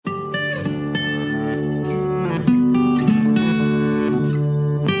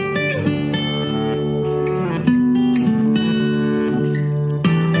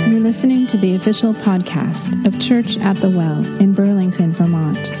official podcast of Church at the Well in Burlington,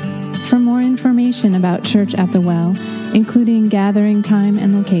 Vermont. For more information about Church at the Well, including gathering time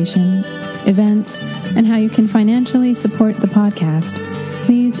and location, events, and how you can financially support the podcast,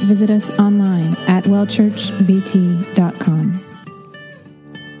 please visit us online at wellchurchvt.com.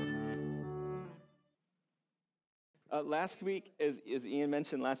 Last week, as Ian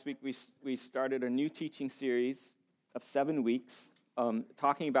mentioned, we started a new teaching series of 7 weeks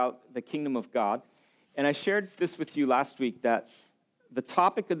talking about the kingdom of God. And I shared this with you last week, that the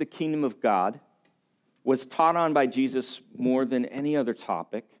topic of the kingdom of God was taught on by Jesus more than any other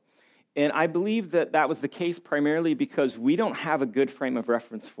topic. And I believe that that was the case primarily because we don't have a good frame of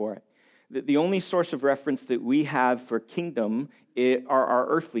reference for it. The only source of reference that we have for kingdom are our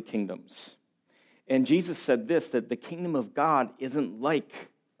earthly kingdoms. And Jesus said this, that the kingdom of God isn't like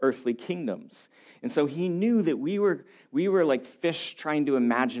earthly kingdoms. And so he knew that we were like fish trying to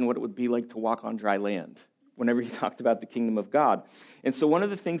imagine what it would be like to walk on dry land whenever he talked about the kingdom of God. And so one of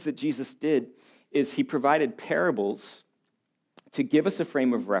the things that Jesus did is he provided parables to give us a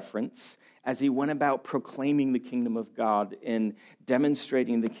frame of reference as he went about proclaiming the kingdom of God and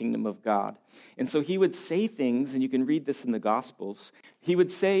demonstrating the kingdom of God. And so he would say things, and you can read this in the Gospels. He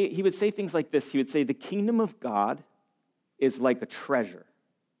would say things like this. He would say, the kingdom of God is like a treasure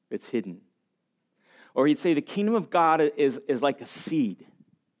that's hidden. Or he'd say, the kingdom of God is like a seed.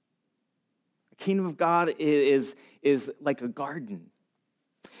 The kingdom of God is like a garden.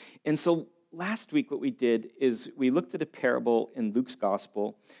 And so last week what we did is we looked at a parable in Luke's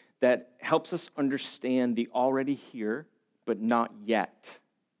Gospel that helps us understand the already here, but not yet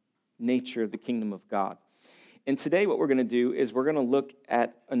nature of the kingdom of God. And today what we're going to do is we're going to look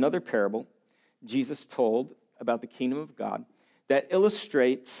at another parable Jesus told about the kingdom of God that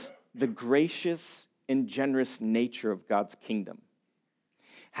illustrates the gracious and generous nature of God's kingdom.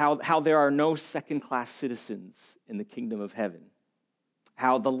 How there are no second-class citizens in the kingdom of heaven.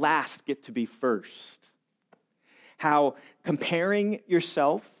 How the last get to be first. How comparing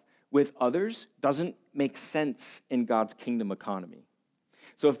yourself with others doesn't make sense in God's kingdom economy.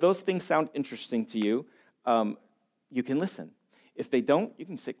 So if those things sound interesting to you, you can listen. If they don't, you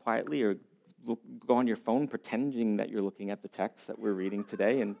can sit quietly or go on your phone pretending that you're looking at the text that we're reading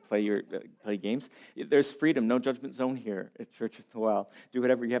today and play games. There's freedom, no judgment zone here at Church at the Well. Do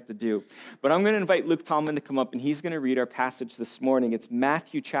whatever you have to do. But I'm going to invite Luke Tallman to come up, and he's going to read our passage this morning. It's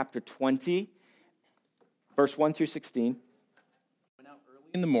Matthew chapter 20, verse 1 through 16.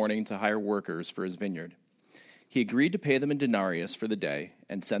 In the morning to hire workers for his vineyard. He agreed to pay them a denarius for the day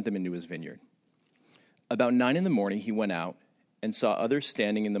and sent them into his vineyard. About 9 a.m, he went out and saw others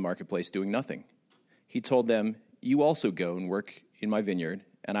standing in the marketplace doing nothing. He told them, "You also go and work in my vineyard,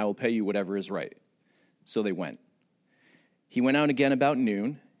 and I will pay you whatever is right." So they went. He went out again about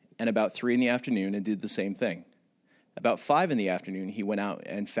noon, and about 3 p.m, and did the same thing. About 5 p.m, he went out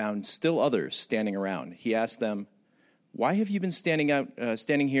and found still others standing around. He asked them, "Why have you been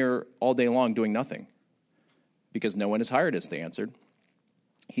standing here all day long doing nothing?" "Because no one is hired us," they answered.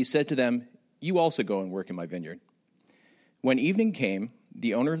 He said to them, "You also go and work in my vineyard." When evening came,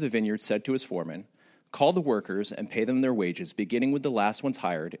 the owner of the vineyard said to his foreman, "Call the workers and pay them their wages, beginning with the last ones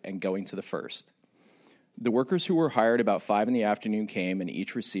hired and going to the first." The workers who were hired about 5 p.m. came, and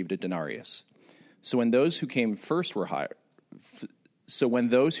each received a denarius. So when those who came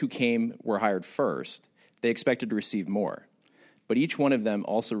were hired first, they expected to receive more, but each one of them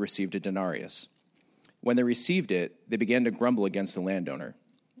also received a denarius. When they received it, they began to grumble against the landowner.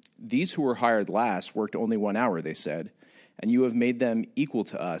 "These who were hired last worked only 1 hour," they said, "and you have made them equal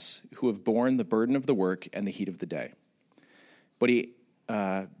to us, who have borne the burden of the work and the heat of the day." But he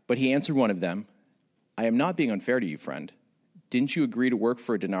answered one of them, "I am not being unfair to you, friend. Didn't you agree to work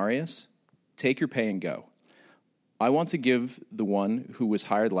for a denarius? Take your pay and go. I want to give the one who was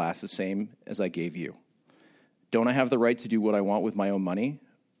hired last the same as I gave you. Don't I have the right to do what I want with my own money?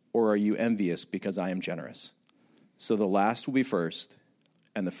 Or are you envious because I am generous? So the last will be first,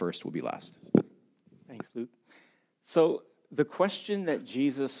 and the first will be last." Thanks, Luke. So the question that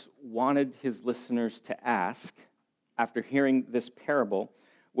Jesus wanted his listeners to ask after hearing this parable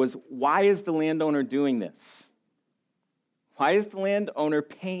was, why is the landowner doing this? Why is the landowner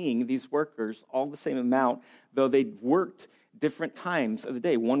paying these workers all the same amount, though they worked different times of the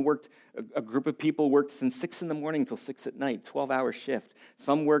day? A group of people worked from 6 a.m. till 6 p.m, 12-hour shift.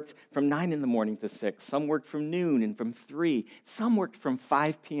 Some worked from 9 a.m. to 6. Some worked from noon and from 3. Some worked from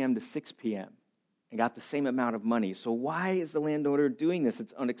 5 p.m. to 6 p.m. and got the same amount of money. So why is the landowner doing this?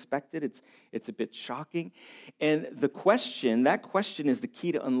 It's unexpected. It's a bit shocking. And that question is the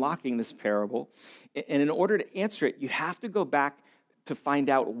key to unlocking this parable. And in order to answer it, you have to go back to find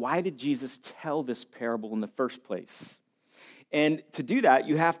out, why did Jesus tell this parable in the first place? And to do that,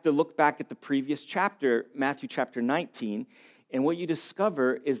 you have to look back at the previous chapter, Matthew chapter 19, and what you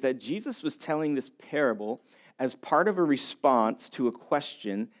discover is that Jesus was telling this parable as part of a response to a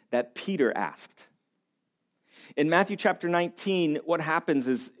question that Peter asked. In Matthew chapter 19, what happens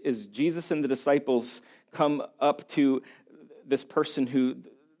is Jesus and the disciples come up to this person who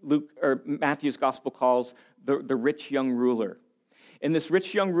Matthew's gospel calls the rich young ruler. And this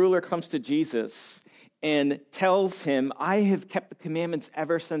rich young ruler comes to Jesus and tells him, I have kept the commandments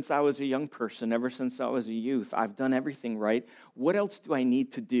ever since I was a young person, ever since I was a youth. I've done everything right. What else do I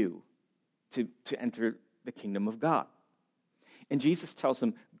need to do to enter the kingdom of God? And Jesus tells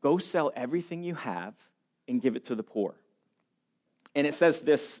him, go sell everything you have and give it to the poor. And it says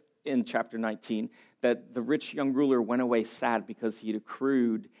this in chapter 19, that the rich young ruler went away sad because he had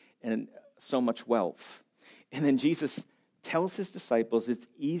accrued and so much wealth. And then Jesus tells his disciples it's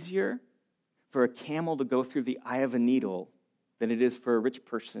easier for a camel to go through the eye of a needle than it is for a rich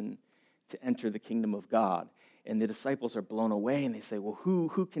person to enter the kingdom of God. And the disciples are blown away, and they say, well,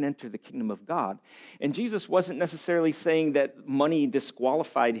 who can enter the kingdom of God? And Jesus wasn't necessarily saying that money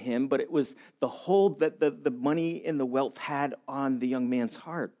disqualified him, but it was the hold that the money and the wealth had on the young man's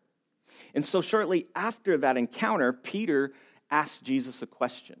heart. And so shortly after that encounter, Peter asked Jesus a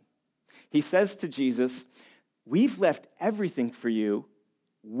question. He says to Jesus, we've left everything for you.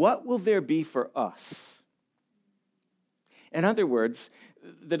 What will there be for us? In other words,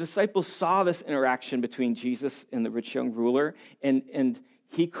 the disciples saw this interaction between Jesus and the rich young ruler, and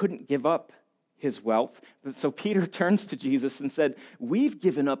he couldn't give up his wealth. So Peter turns to Jesus and said, we've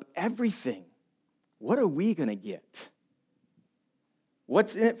given up everything. What are we going to get?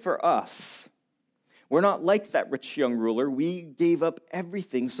 What's in it for us? We're not like that rich young ruler. We gave up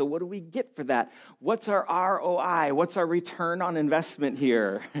everything, so what do we get for that? What's our ROI? What's our return on investment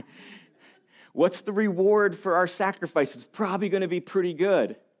here? What's the reward for our sacrifice? It's probably going to be pretty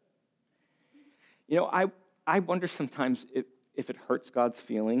good. You know, I wonder sometimes if it hurts God's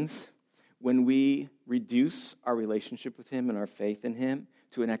feelings when we reduce our relationship with him and our faith in him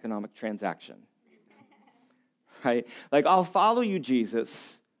to an economic transaction. Right? Like, I'll follow you,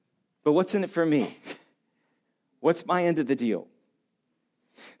 Jesus, but what's in it for me? What's my end of the deal?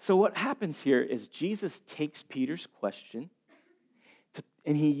 So what happens here is Jesus takes Peter's question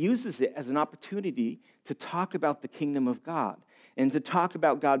and he uses it as an opportunity to talk about the kingdom of God and to talk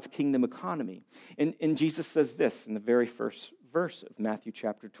about God's kingdom economy. And Jesus says this in the very first verse of Matthew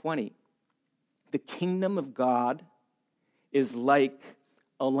chapter 20. The kingdom of God is like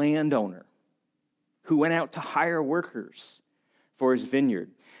a landowner who went out to hire workers for his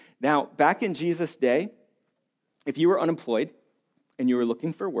vineyard. Now, back in Jesus' day, if you were unemployed and you were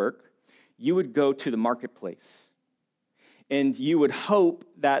looking for work, you would go to the marketplace. And you would hope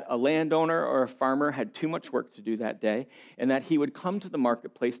that a landowner or a farmer had too much work to do that day and that he would come to the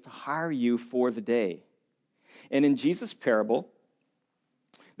marketplace to hire you for the day. And in Jesus' parable,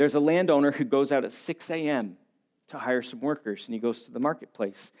 there's a landowner who goes out at 6 a.m. to hire some workers, and he goes to the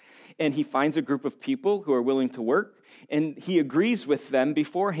marketplace. And he finds a group of people who are willing to work, and he agrees with them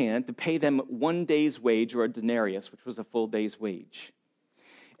beforehand to pay them 1 day's wage, or a denarius, which was a full day's wage.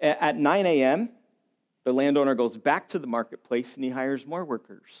 At 9 a.m., the landowner goes back to the marketplace, and he hires more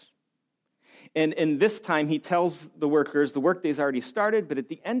workers. And this time, he tells the workers, the workday's already started, but at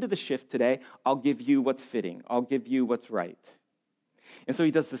the end of the shift today, I'll give you what's fitting. I'll give you what's right. And so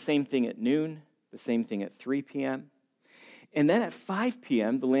he does the same thing at noon, the same thing at 3 p.m. And then at 5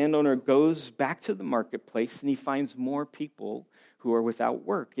 p.m., the landowner goes back to the marketplace and he finds more people who are without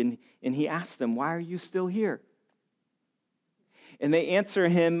work. And he asks them, why are you still here? And they answer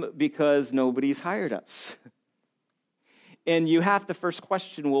him, because nobody's hired us. And you have to first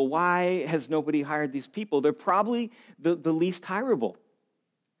question, well, why has nobody hired these people? They're probably the least hireable.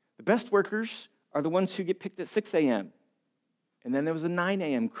 The best workers are the ones who get picked at 6 a.m. And then there was a 9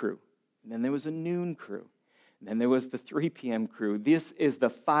 a.m. crew. And then there was a noon crew. And then there was the 3 p.m. crew. This is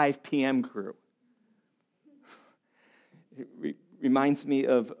the 5 p.m. crew. It reminds me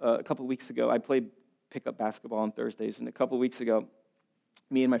of a couple weeks ago, I played pickup basketball on Thursdays, and a couple weeks ago,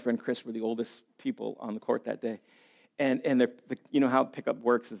 me and my friend Chris were the oldest people on the court that day. And you know how pickup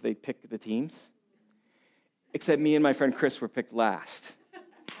works is they pick the teams? Except me and my friend Chris were picked last.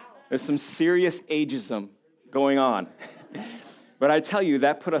 There's some serious ageism going on. But I tell you,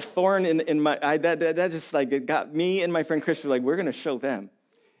 that put a thorn in my eye. That just like, it got me and my friend Chris were like, we're going to show them.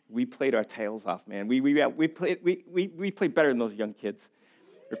 We played our tails off, man. We played better than those young kids.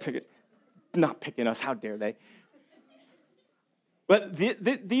 They're not picking us. How dare they? But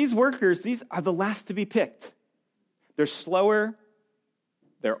these workers, these are the last to be picked. They're slower.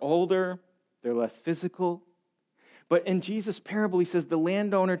 They're older, they're less physical. But in Jesus' parable, he says the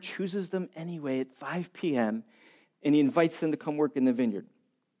landowner chooses them anyway at 5 p.m., and he invites them to come work in the vineyard.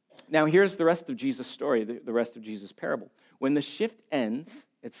 Now, here's the rest of Jesus' story, the rest of Jesus' parable. When the shift ends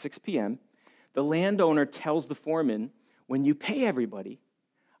at 6 p.m., the landowner tells the foreman, when you pay everybody,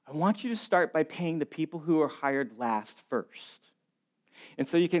 I want you to start by paying the people who are hired last first. And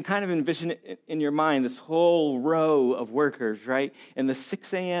so you can kind of envision it in your mind, this whole row of workers, right? And the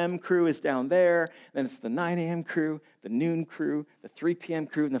 6 a.m. crew is down there, then it's the 9 a.m. crew, the noon crew, the 3 p.m.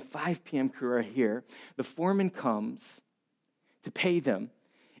 crew, and the 5 p.m. crew are here. The foreman comes to pay them,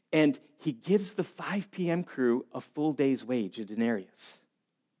 and he gives the 5 p.m. crew a full day's wage, a denarius.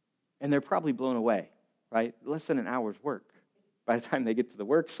 And they're probably blown away, right? Less than an hour's work by the time they get to the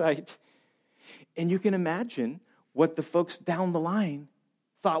work site. And you can imagine what the folks down the line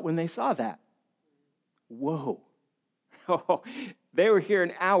thought when they saw that. Whoa. Oh, they were here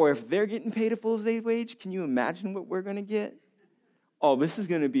an hour. If they're getting paid a full day's wage, can you imagine what we're going to get? Oh, this is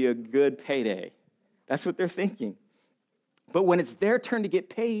going to be a good payday. That's what they're thinking. But when it's their turn to get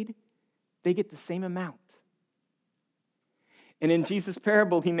paid, they get the same amount. And in Jesus'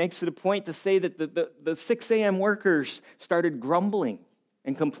 parable, he makes it a point to say that the 6 a.m. workers started grumbling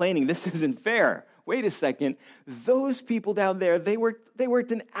and complaining. This isn't fair. Wait a second. Those people down there, they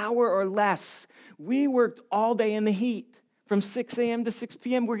worked an hour or less. We worked all day in the heat. From 6 a.m. to 6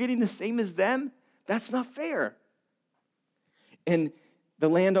 p.m., we're getting the same as them? That's not fair. And the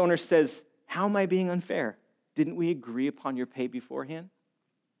landowner says, how am I being unfair? Didn't we agree upon your pay beforehand?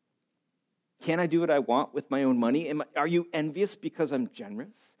 Can I do what I want with my own money? Are you envious because I'm generous?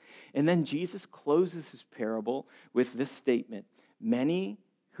 And then Jesus closes his parable with this statement, many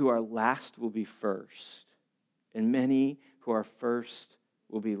who are last will be first, and many who are first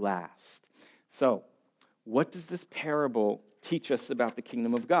will be last. So, what does this parable teach us about the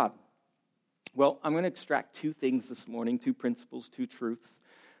kingdom of God? Well, I'm going to extract two things this morning, two principles, two truths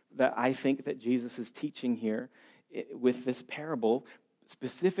that I think that Jesus is teaching here with this parable,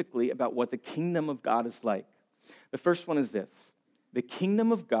 specifically about what the kingdom of God is like. The first one is this: the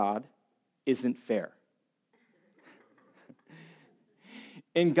kingdom of God isn't fair.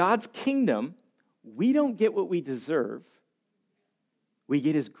 In God's kingdom, we don't get what we deserve. We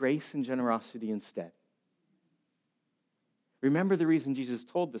get his grace and generosity instead. Remember the reason Jesus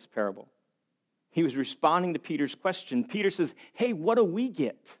told this parable. He was responding to Peter's question. Peter says, hey, what do we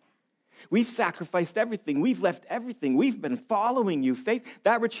get? We've sacrificed everything. We've left everything. We've been following you. Faith,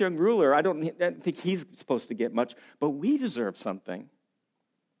 that rich young ruler, I don't think he's supposed to get much, but we deserve something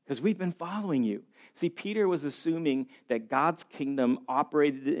because we've been following you. See, Peter was assuming that God's kingdom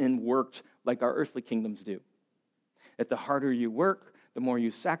operated and worked like our earthly kingdoms do. That the harder you work, the more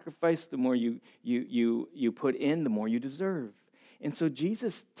you sacrifice, the more you put in, the more you deserve. And so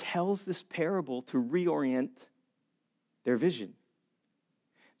Jesus tells this parable to reorient their vision.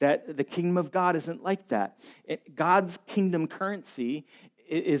 That the kingdom of God isn't like that. God's kingdom currency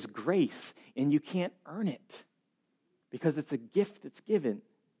is grace, and you can't earn it because it's a gift that's given.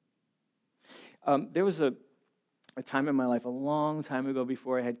 There was a time in my life, a long time ago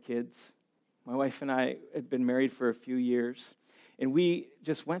before I had kids. My wife and I had been married for a few years, and we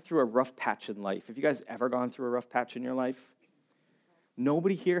just went through a rough patch in life. Have you guys ever gone through a rough patch in your life?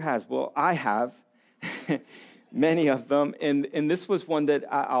 Nobody here has. Well, I have. Many of them, and this was one that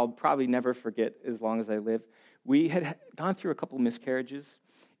I'll probably never forget as long as I live. We had gone through a couple of miscarriages,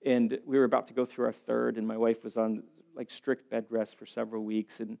 and we were about to go through our third, and my wife was on strict bed rest for several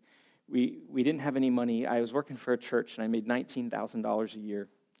weeks, and we didn't have any money. I was working for a church, and I made $19,000 a year,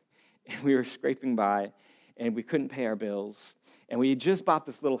 and we were scraping by, and we couldn't pay our bills, and we had just bought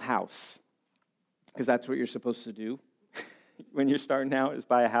this little house, because that's what you're supposed to do when you're starting out, is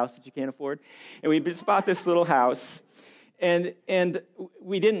buy a house that you can't afford. And we just bought this little house, and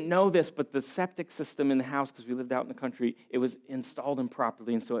we didn't know this, but the septic system in the house, because we lived out in the country, it was installed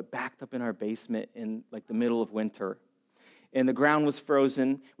improperly, and so it backed up in our basement in the middle of winter. And the ground was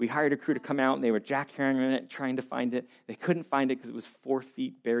frozen. We hired a crew to come out, and they were jackhammering it, trying to find it. They couldn't find it because it was 4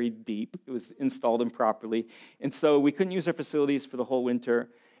 feet buried deep. It was installed improperly. And so we couldn't use our facilities for the whole winter.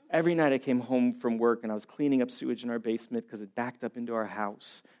 Every night I came home from work, and I was cleaning up sewage in our basement because it backed up into our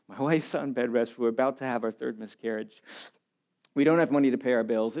house. My wife's on bed rest. We were about to have our third miscarriage. We don't have money to pay our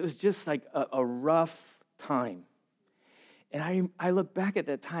bills. It was just like a rough time. And I look back at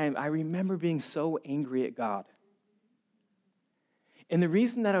that time, I remember being so angry at God. And the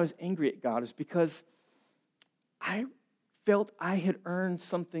reason that I was angry at God is because I felt I had earned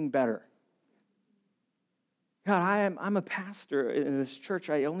something better. God, I'm a pastor in this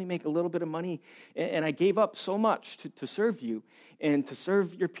church. I only make a little bit of money, and I gave up so much to serve you and to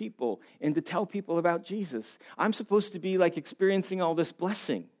serve your people and to tell people about Jesus. I'm supposed to be like experiencing all this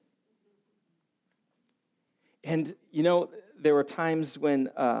blessing. And, there were times when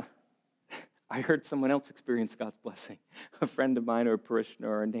I heard someone else experience God's blessing, a friend of mine or a parishioner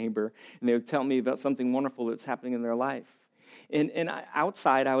or a neighbor, and they would tell me about something wonderful that's happening in their life. And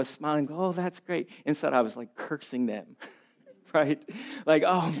outside, I was smiling, oh, that's great. Inside, I was like cursing them, right? Like,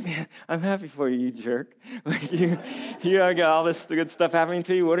 oh, man, I'm happy for you, you jerk. Like, you got all this good stuff happening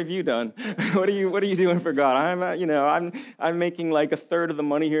to you. What have you done? What are you doing for God? I'm making like a third of the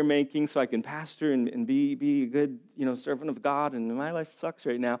money you're making so I can pastor and be a good, servant of God. And my life sucks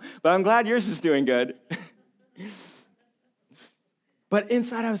right now. But I'm glad yours is doing good. But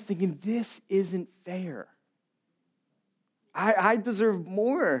inside, I was thinking, this isn't fair. I deserve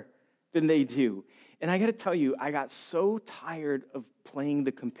more than they do. And I got to tell you, I got so tired of playing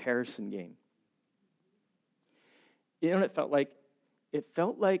the comparison game. You know what it felt like? It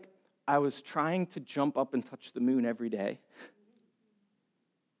felt like I was trying to jump up and touch the moon every day.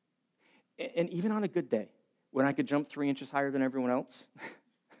 And even on a good day, when I could jump 3 inches higher than everyone else,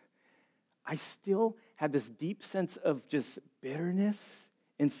 I still had this deep sense of just bitterness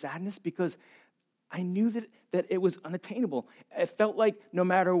and sadness because I knew that it was unattainable. It felt like no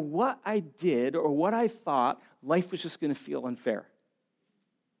matter what I did or what I thought, life was just going to feel unfair.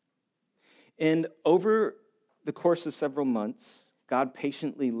 And over the course of several months, God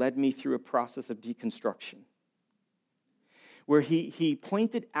patiently led me through a process of deconstruction where he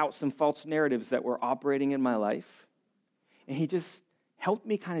pointed out some false narratives that were operating in my life, and he just helped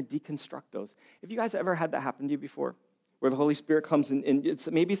me kind of deconstruct those. Have you guys ever had that happen to you before? Where the Holy Spirit comes in, and it's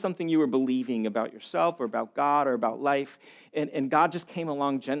maybe something you were believing about yourself or about God or about life, and God just came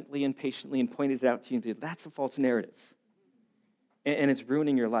along gently and patiently and pointed it out to you and said, that's a false narrative, and it's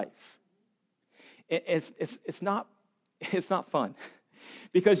ruining your life. It's not fun,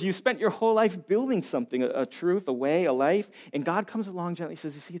 because you spent your whole life building something, a truth, a way, a life, and God comes along gently and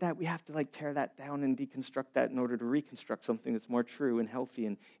says, you see that? We have to tear that down and deconstruct that in order to reconstruct something that's more true and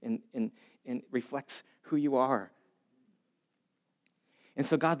healthy and reflects who you are. And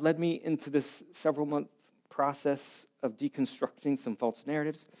so God led me into this several-month process of deconstructing some false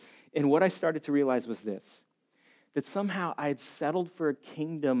narratives. And what I started to realize was this, that somehow I had settled for a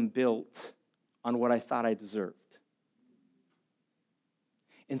kingdom built on what I thought I deserved,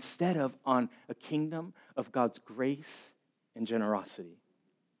 instead of on a kingdom of God's grace and generosity.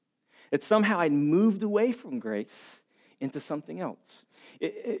 That somehow I'd moved away from grace into something else.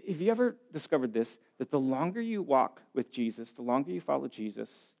 Have you ever discovered this, that the longer you walk with Jesus, the longer you follow Jesus,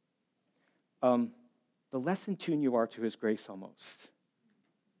 the less in tune you are to his grace almost.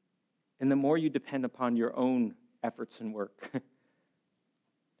 And the more you depend upon your own efforts and work.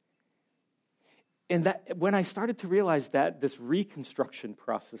 And that when I started to realize that, this reconstruction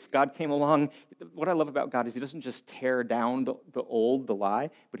process, God came along. What I love about God is he doesn't just tear down the old, the lie,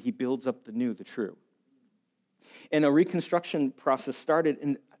 but he builds up the new, the true. And a reconstruction process started,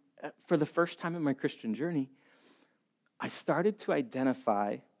 and for the first time in my Christian journey, I started to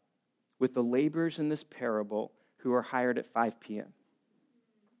identify with the laborers in this parable who are hired at 5 p.m.,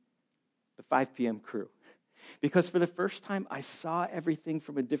 the 5 p.m. crew. Because for the first time, I saw everything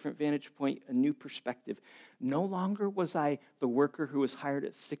from a different vantage point, a new perspective. No longer was I the worker who was hired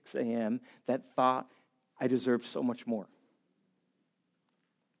at 6 a.m. that thought I deserved so much more.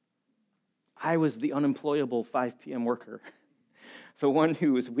 I was the unemployable 5 p.m. worker, the one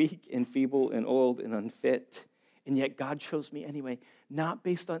who was weak and feeble and old and unfit. And yet God chose me anyway, not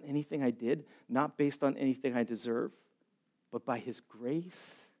based on anything I did, not based on anything I deserve, but by his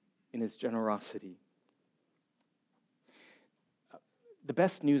grace and his generosity. The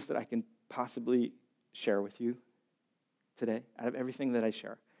best news that I can possibly share with you today, out of everything that I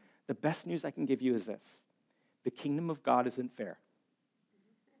share, the best news I can give you is this: the kingdom of God isn't fair.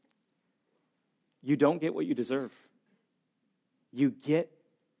 You don't get what you deserve. You get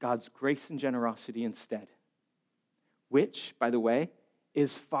God's grace and generosity instead, which, by the way,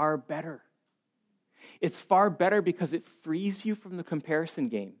 is far better. It's far better because it frees you from the comparison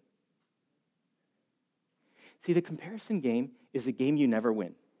game. See, the comparison game is a game you never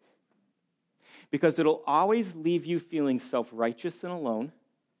win, because it'll always leave you feeling self-righteous and alone,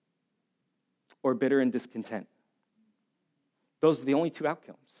 or bitter and discontent. Those are the only two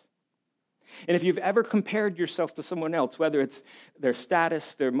outcomes. And if you've ever compared yourself to someone else, whether it's their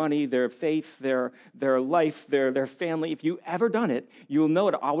status, their money, their faith, their life, their family, if you've ever done it, you'll know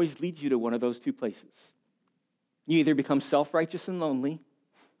it always leads you to one of those two places. You either become self-righteous and lonely,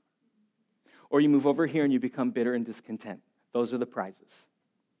 or you move over here and you become bitter and discontent. Those are the prizes.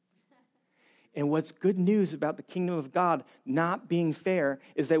 And what's good news about the kingdom of God not being fair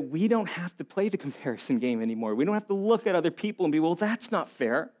is that we don't have to play the comparison game anymore. We don't have to look at other people and be, well, that's not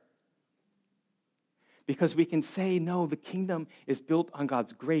fair. Because we can say, no, the kingdom is built on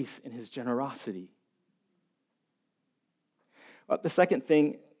God's grace and his generosity. The second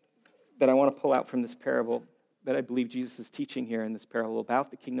thing that I want to pull out from this parable that I believe Jesus is teaching here in this parable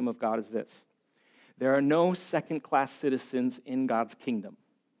about the kingdom of God is this. There are no second-class citizens in God's kingdom.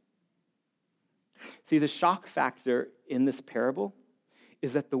 See, the shock factor in this parable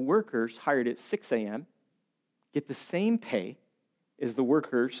is that the workers hired at 6 a.m. get the same pay as the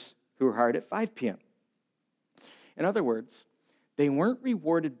workers who were hired at 5 p.m. In other words, they weren't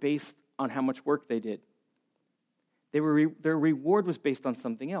rewarded based on how much work they did. Their reward was based on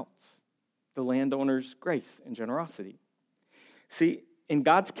something else, the landowner's grace and generosity. See, in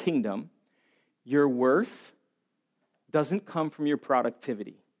God's kingdom, your worth doesn't come from your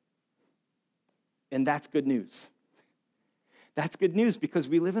productivity. And that's good news. That's good news because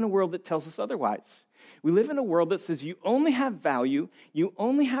we live in a world that tells us otherwise. We live in a world that says you only have value, you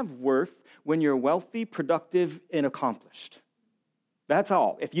only have worth when you're wealthy, productive, and accomplished. That's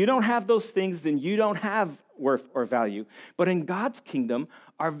all. If you don't have those things, then you don't have worth or value. But in God's kingdom,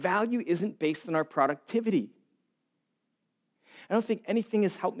 our value isn't based on our productivity. I don't think anything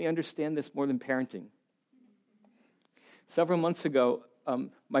has helped me understand this more than parenting. Several months ago,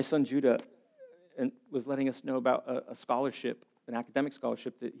 my son Judah was letting us know about a scholarship, an academic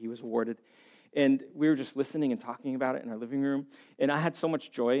scholarship that he was awarded. And we were just listening and talking about it in our living room. And I had so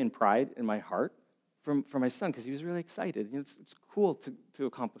much joy and pride in my heart for my son because he was really excited. You know, it's cool to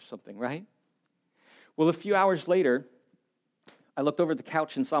accomplish something, right? Well, a few hours later, I looked over at the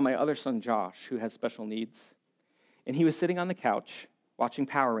couch and saw my other son, Josh, who has special needs. And he was sitting on the couch watching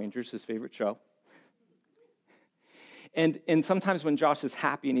Power Rangers, his favorite show. And sometimes when Josh is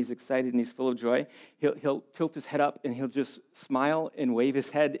happy and he's excited and he's full of joy, he'll tilt his head up and he'll just smile and wave his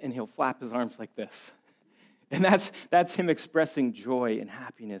head and he'll flap his arms like this. And that's him expressing joy and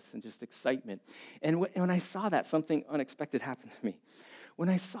happiness and just excitement. And when I saw that, something unexpected happened to me. When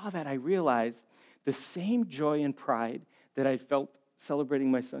I saw that, I realized the same joy and pride that I felt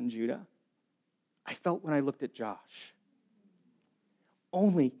celebrating my son Judah, I felt when I looked at Josh.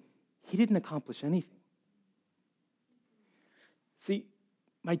 Only he didn't accomplish anything. See,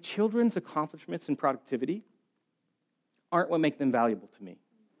 my children's accomplishments and productivity aren't what make them valuable to me.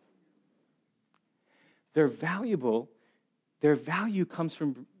 They're valuable. Their value comes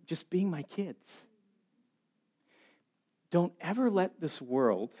from just being my kids. Don't ever let this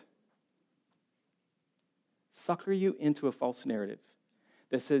world sucker you into a false narrative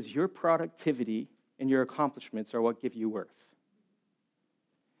that says your productivity and your accomplishments are what give you worth.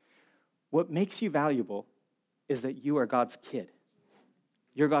 What makes you valuable is that you are God's kid.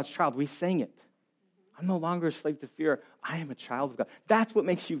 You're God's child. We sang it. I'm no longer a slave to fear. I am a child of God. That's what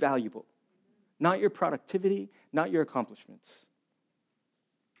makes you valuable. Not your productivity, not your accomplishments.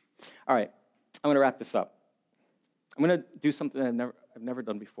 All right, I'm going to wrap this up. I'm going to do something that I've never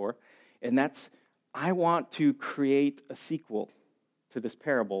done before, and that's I want to create a sequel to this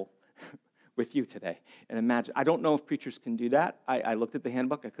parable with you today. And imagine, I don't know if preachers can do that. I looked at the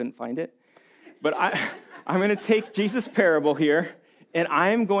handbook. I couldn't find it. But I'm going to take Jesus' parable here, and I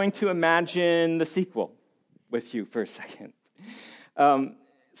am going to imagine the sequel with you for a second.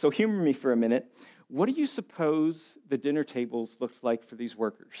 So humor me for a minute. What do you suppose the dinner tables looked like for these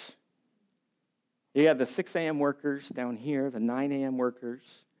workers? You have the 6 a.m. workers down here, the 9 a.m. workers,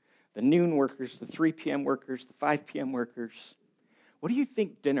 the noon workers, the 3 p.m. workers, the 5 p.m. workers. What do you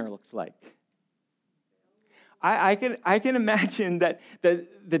think dinner looked like? I can imagine that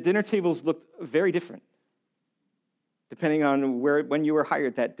the dinner tables looked very different, depending on when you were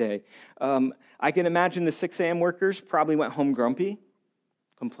hired that day. I can imagine the 6 a.m. workers probably went home grumpy,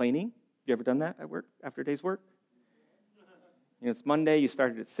 complaining. You ever done that at work, after a day's work? You know, it's Monday, you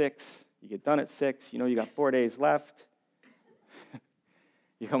started at 6, you get done at 6, you know you got 4 days left.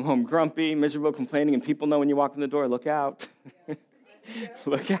 You come home grumpy, miserable, complaining, and people know when you walk in the door, look out.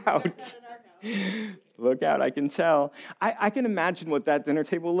 Look out. Look out, I can tell. I can imagine what that dinner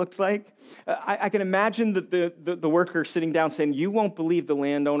table looked like. I can imagine the worker sitting down saying, you won't believe the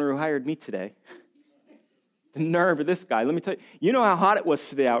landowner who hired me today. The nerve of this guy. Let me tell you, you know how hot it was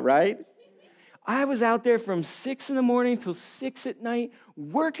today out, right? I was out there from 6 in the morning till 6 at night,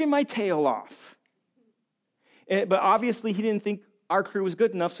 working my tail off. But obviously he didn't think our crew was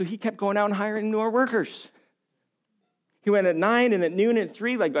good enough, so he kept going out and hiring more workers. He went at 9 and at noon and at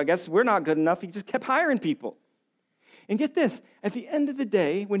 3, like, I guess we're not good enough. He just kept hiring people. And get this, at the end of the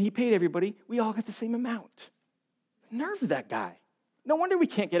day, when he paid everybody, we all got the same amount. Nerve of that guy. No wonder we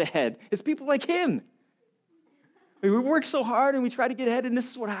can't get ahead. It's people like him. We work so hard and we try to get ahead, and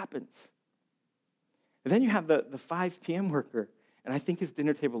this is what happens. And then you have the 5 p.m. worker, and I think his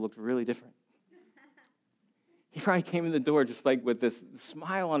dinner table looked really different. He probably came in the door just like with this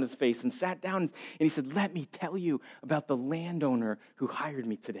smile on his face and sat down, and he said, let me tell you about the landowner who hired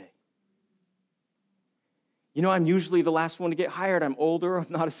me today. You know, I'm usually the last one to get hired. I'm older. I'm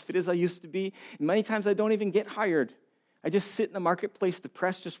not as fit as I used to be. And many times I don't even get hired. I just sit in the marketplace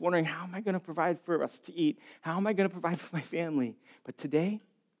depressed, just wondering, how am I going to provide for us to eat? How am I going to provide for my family? But today,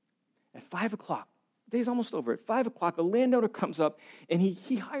 at 5 o'clock, the day's almost over. At 5 o'clock, a landowner comes up, and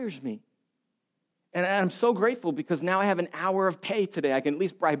he hires me. And I'm so grateful because now I have an hour of pay today. I can at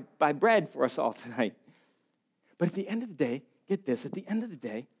least buy bread for us all tonight. But at the end of the day, get this, at the end of the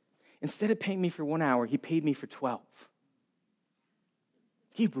day, instead of paying me for 1 hour, he paid me for 12.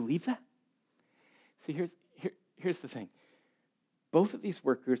 Can you believe that? See, here's the thing. Both of these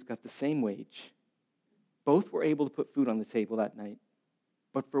workers got the same wage. Both were able to put food on the table that night.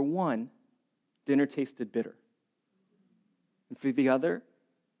 But for one, dinner tasted bitter. And for the other,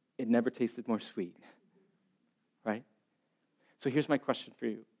 it never tasted more sweet. Right? So here's my question for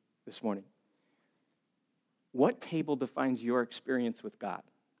you this morning. What table defines your experience with God?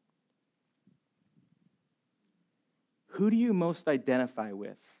 Who do you most identify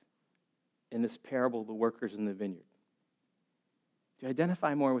with in this parable of the workers in the vineyard? Do you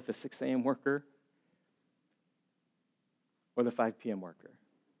identify more with the 6 a.m. worker or the 5 p.m. worker?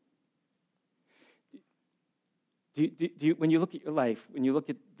 Do you, when you look at your life, when you look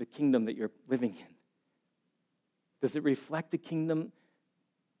at the kingdom that you're living in, does it reflect the kingdom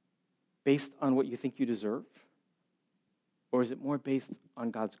based on what you think you deserve? Or is it more based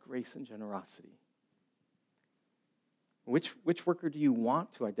on God's grace and generosity? Which worker do you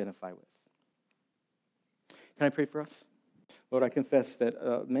want to identify with? Can I pray for us? Lord, I confess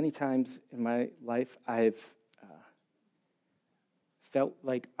that many times in my life I've felt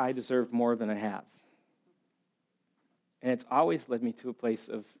like I deserved more than I have. And it's always led me to a place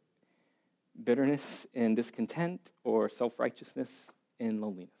of bitterness and discontent or self-righteousness and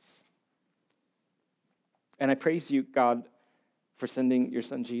loneliness. And I praise you, God, for sending your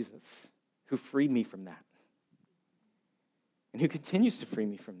son Jesus, who freed me from that. And who continues to free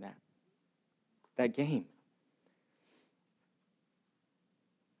me from that game.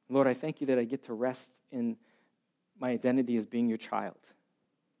 Lord, I thank you that I get to rest in my identity as being your child.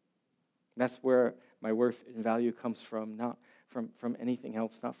 That's where my worth and value comes from, not from anything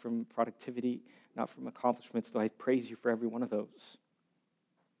else, not from productivity, not from accomplishments, though I praise you for every one of those.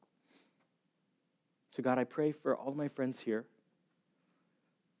 So God, I pray for all my friends here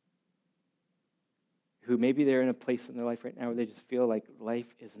who maybe they're in a place in their life right now where they just feel like life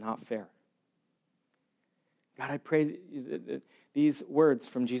is not fair. God, I pray that these words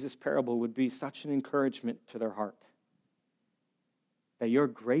from Jesus' parable would be such an encouragement to their heart. That your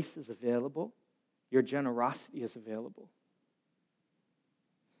grace is available, your generosity is available.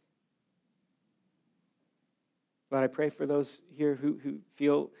 But I pray for those here who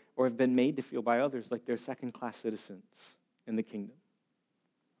feel or have been made to feel by others like they're second-class citizens in the kingdom.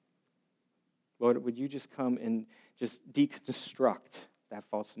 Lord, would you just come and just deconstruct that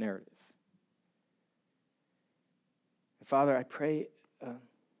false narrative? And Father, I pray,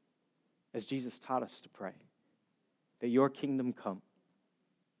 as Jesus taught us to pray, that your kingdom come,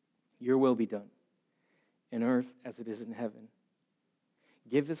 your will be done, in earth as it is in heaven.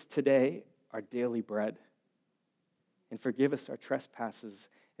 Give us today our daily bread, and forgive us our trespasses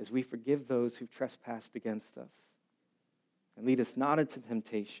as we forgive those who've trespassed against us. And lead us not into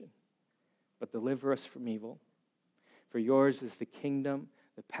temptation, but deliver us from evil. For yours is the kingdom,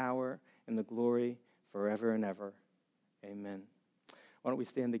 the power, and the glory forever and ever. Amen. Why don't we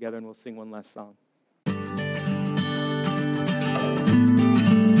stand together and we'll sing one last song.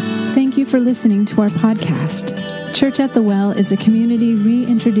 Thank you for listening to our podcast. Church at the Well is a community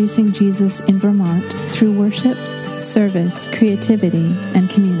reintroducing Jesus in Vermont through worship, service, creativity, and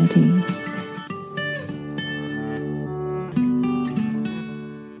community.